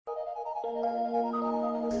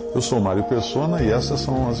Eu sou Mário Persona e essas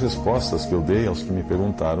são as respostas que eu dei aos que me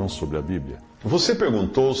perguntaram sobre a Bíblia. Você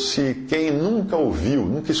perguntou se quem nunca ouviu,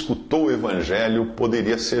 nunca escutou o evangelho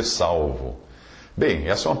poderia ser salvo. Bem,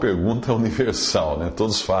 essa é uma pergunta universal, né?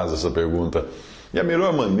 Todos fazem essa pergunta. E a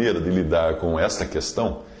melhor maneira de lidar com esta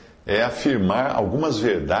questão é afirmar algumas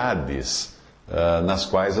verdades nas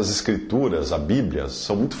quais as Escrituras, a Bíblia,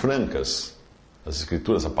 são muito francas. As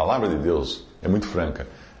Escrituras, a palavra de Deus é muito franca.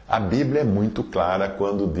 A Bíblia é muito clara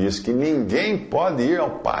quando diz que ninguém pode ir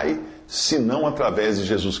ao Pai senão através de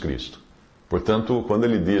Jesus Cristo. Portanto, quando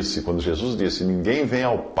Jesus disse, ninguém vem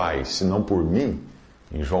ao Pai senão por mim,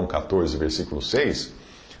 em João 14, versículo 6,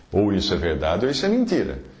 ou isso é verdade ou isso é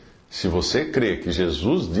mentira. Se você crê que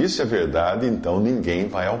Jesus disse a verdade, então ninguém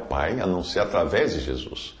vai ao Pai a não ser através de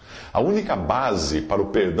Jesus. A única base para o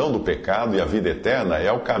perdão do pecado e a vida eterna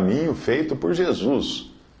é o caminho feito por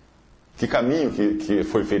Jesus. Que caminho que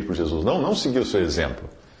foi feito por Jesus? Não seguiu o seu exemplo,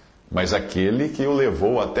 mas aquele que o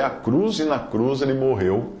levou até a cruz, e na cruz ele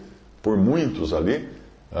morreu por muitos ali,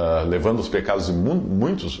 levando os pecados de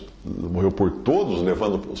muitos, morreu por todos,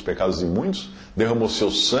 levando os pecados de muitos, derramou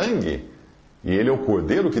seu sangue, e ele é o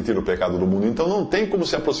Cordeiro que tira o pecado do mundo. Então não tem como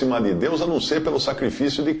se aproximar de Deus a não ser pelo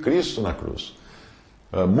sacrifício de Cristo na cruz.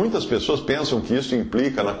 Muitas pessoas pensam que isso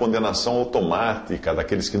implica na condenação automática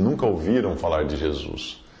daqueles que nunca ouviram falar de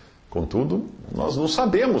Jesus. Contudo, nós não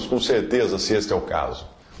sabemos com certeza se este é o caso.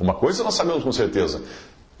 Uma coisa nós sabemos com certeza: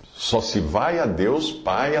 só se vai a Deus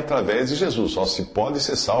Pai através de Jesus. Só se pode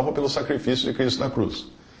ser salvo pelo sacrifício de Cristo na cruz.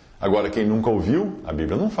 Agora, quem nunca ouviu, a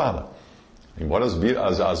Bíblia não fala. Embora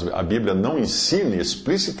a Bíblia não ensine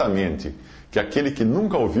explicitamente que aquele que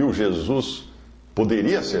nunca ouviu Jesus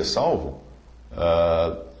poderia ser salvo,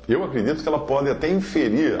 eu acredito que ela pode até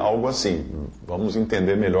inferir algo assim. Vamos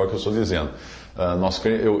entender melhor o que eu estou dizendo.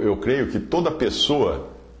 Eu creio que toda pessoa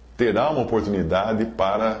terá uma oportunidade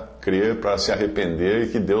para crer, para se arrepender, e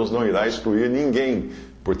que Deus não irá excluir ninguém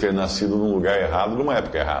por ter nascido num lugar errado, numa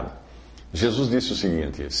época errada. Jesus disse o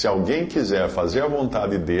seguinte: se alguém quiser fazer a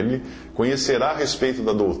vontade dele, conhecerá a respeito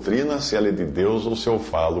da doutrina, se ela é de Deus ou se eu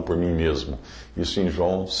falo por mim mesmo. Isso em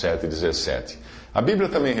João 7,17. A Bíblia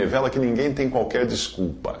também revela que ninguém tem qualquer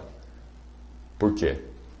desculpa. Por quê?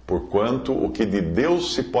 Porquanto o que de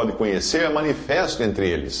Deus se pode conhecer é manifesto entre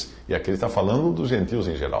eles. E aqui ele está falando dos gentios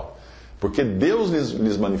em geral. Porque Deus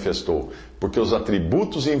lhes manifestou. Porque os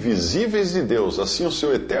atributos invisíveis de Deus, assim o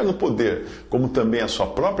seu eterno poder, como também a sua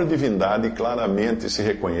própria divindade, claramente se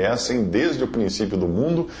reconhecem desde o princípio do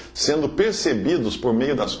mundo, sendo percebidos por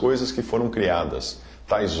meio das coisas que foram criadas.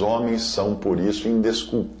 Tais homens são, por isso,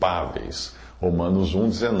 indesculpáveis. Romanos 1,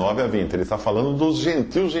 19 a 20. Ele está falando dos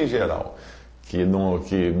gentios em geral. Que,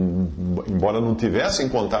 embora não tivessem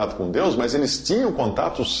contato com Deus, mas eles tinham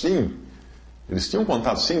contato sim. Eles tinham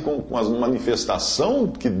contato sim com a manifestação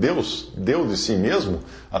que Deus deu de si mesmo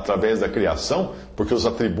através da criação, porque os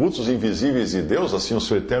atributos invisíveis de Deus, assim o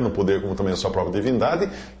seu eterno poder como também a sua própria divindade,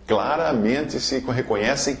 claramente se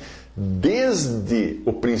reconhecem desde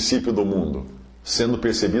o princípio do mundo, sendo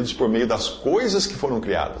percebidos por meio das coisas que foram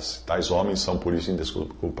criadas. Tais homens são por isso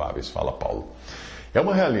indesculpáveis, fala Paulo. É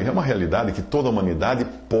uma realidade que toda a humanidade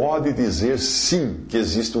pode dizer sim que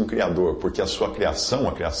existe um Criador, porque a sua criação,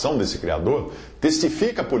 a criação desse Criador,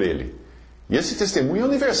 testifica por ele. E esse testemunho é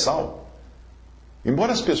universal.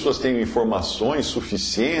 Embora as pessoas tenham informações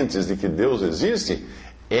suficientes de que Deus existe,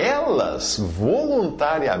 elas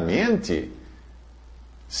voluntariamente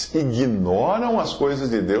ignoram as coisas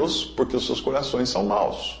de Deus porque os seus corações são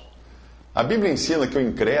maus. A Bíblia ensina que o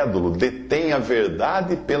incrédulo detém a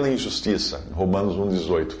verdade pela injustiça, Romanos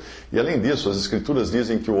 1,18. E além disso, as Escrituras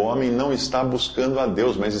dizem que o homem não está buscando a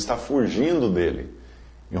Deus, mas está fugindo dele.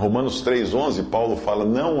 Em Romanos 3,11, Paulo fala,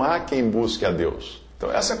 não há quem busque a Deus. Então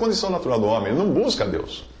essa é a condição natural do homem, ele não busca a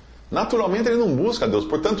Deus. Naturalmente ele não busca a Deus.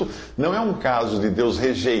 Portanto, não é um caso de Deus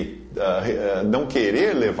não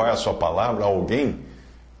querer levar a sua palavra a alguém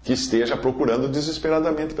que esteja procurando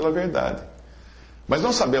desesperadamente pela verdade. Mas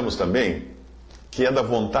nós sabemos também que é da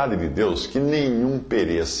vontade de Deus que nenhum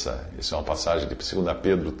pereça. Essa é uma passagem de 2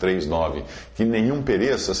 Pedro 3,9. Que nenhum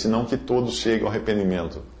pereça, senão que todos cheguem ao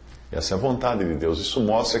arrependimento. Essa é a vontade de Deus. Isso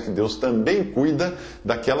mostra que Deus também cuida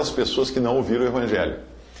daquelas pessoas que não ouviram o evangelho.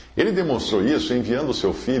 Ele demonstrou isso enviando o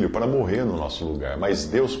seu Filho para morrer no nosso lugar. Mas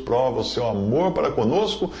Deus prova o seu amor para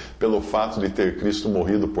conosco pelo fato de ter Cristo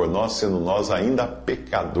morrido por nós, sendo nós ainda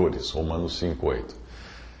pecadores. Romanos 5,8.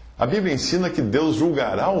 A Bíblia ensina que Deus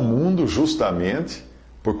julgará o mundo justamente,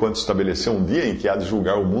 porquanto estabeleceu um dia em que há de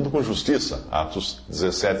julgar o mundo com justiça. Atos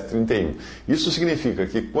 17:31. Isso significa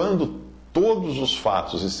que quando todos os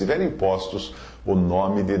fatos estiverem postos, o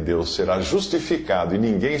nome de Deus será justificado e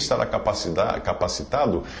ninguém estará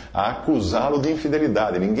capacitado a acusá-lo de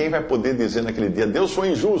infidelidade. Ninguém vai poder dizer naquele dia, Deus foi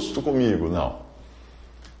injusto comigo. Não.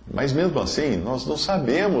 Mas mesmo assim, nós não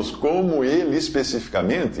sabemos como ele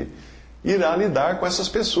especificamente irá lidar com essas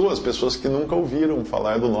pessoas que nunca ouviram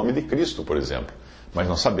falar do nome de Cristo, por exemplo. Mas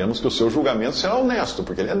nós sabemos que o seu julgamento será honesto,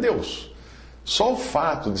 porque ele é Deus. Só o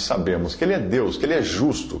fato de sabermos que ele é Deus, que ele é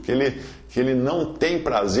justo, que ele não tem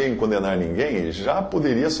prazer em condenar ninguém, já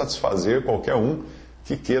poderia satisfazer qualquer um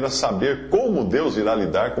que queira saber como Deus irá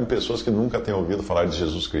lidar com pessoas que nunca tenham ouvido falar de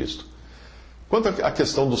Jesus Cristo. Quanto à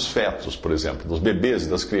questão dos fetos, por exemplo, dos bebês e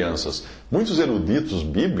das crianças, muitos eruditos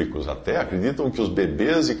bíblicos até acreditam que os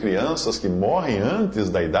bebês e crianças que morrem antes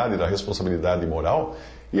da idade da responsabilidade moral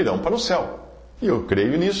irão para o céu. E eu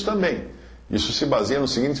creio nisso também. Isso se baseia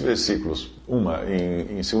nos seguintes versículos.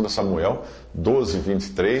 Em 2 Samuel 12,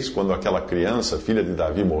 23, quando aquela criança, filha de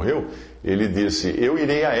Davi, morreu, ele disse, eu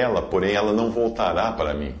irei a ela, porém ela não voltará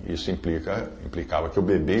para mim. Isso implicava que o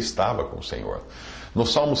bebê estava com o Senhor. No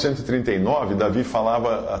Salmo 139, Davi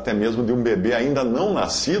falava até mesmo de um bebê ainda não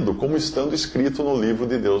nascido, como estando escrito no livro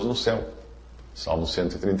de Deus no céu. Salmo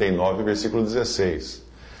 139, versículo 16.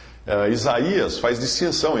 Isaías faz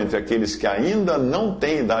distinção entre aqueles que ainda não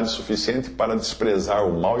têm idade suficiente para desprezar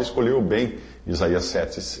o mal e escolher o bem, Isaías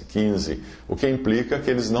 7,15, o que implica que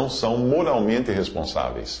eles não são moralmente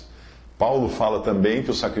responsáveis. Paulo fala também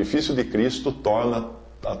que o sacrifício de Cristo torna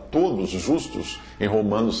a todos justos, em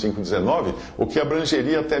Romanos 5,19, o que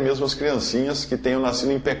abrangeria até mesmo as criancinhas que tenham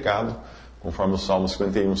nascido em pecado, conforme o Salmo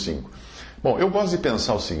 51,5. Bom, eu gosto de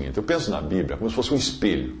pensar o seguinte, eu penso na Bíblia como se fosse um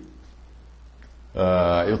espelho.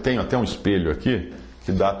 Eu tenho até um espelho aqui,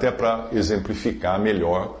 que dá até para exemplificar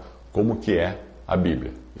melhor como que é a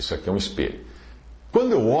Bíblia. Isso aqui é um espelho.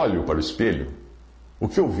 Quando eu olho para o espelho, o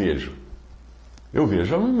que eu vejo? Eu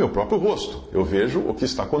vejo o meu próprio rosto, eu vejo o que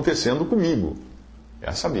está acontecendo comigo.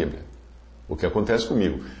 Essa é a Bíblia. O que acontece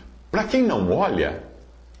comigo. Para quem não olha,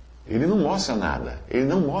 ele não mostra nada. Ele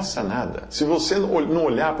não mostra nada. Se você não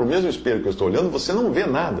olhar para o mesmo espelho que eu estou olhando, você não vê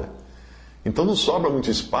nada. Então não sobra muito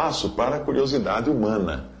espaço para a curiosidade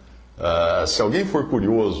humana. Se alguém for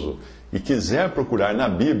curioso e quiser procurar na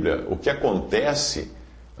Bíblia o que acontece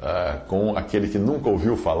com aquele que nunca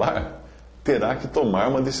ouviu falar, terá que tomar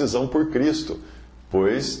uma decisão por Cristo,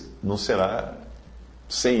 pois não será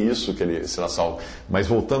sem isso que ele será salvo. Mas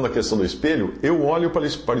voltando à questão do espelho, eu olho para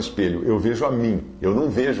o espelho, eu vejo a mim, eu não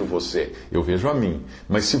vejo você, eu vejo a mim.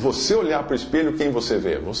 Mas se você olhar para o espelho, quem você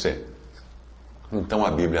vê? Você. Então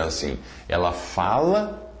a Bíblia é assim, ela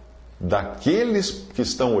fala daqueles que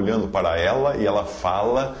estão olhando para ela e ela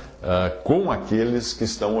fala com aqueles que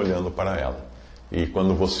estão olhando para ela. E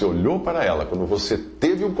quando você olhou para ela, quando você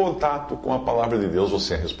teve um contato com a palavra de Deus,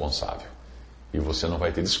 você é responsável. E você não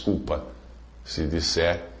vai ter desculpa se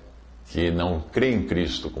disser que não crê em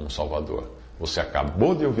Cristo como Salvador. Você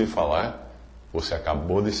acabou de ouvir falar, você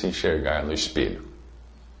acabou de se enxergar no espelho.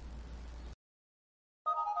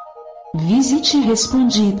 Visite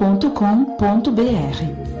respondi.com.br.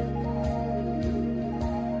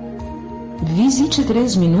 Visite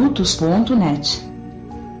 3minutos.net.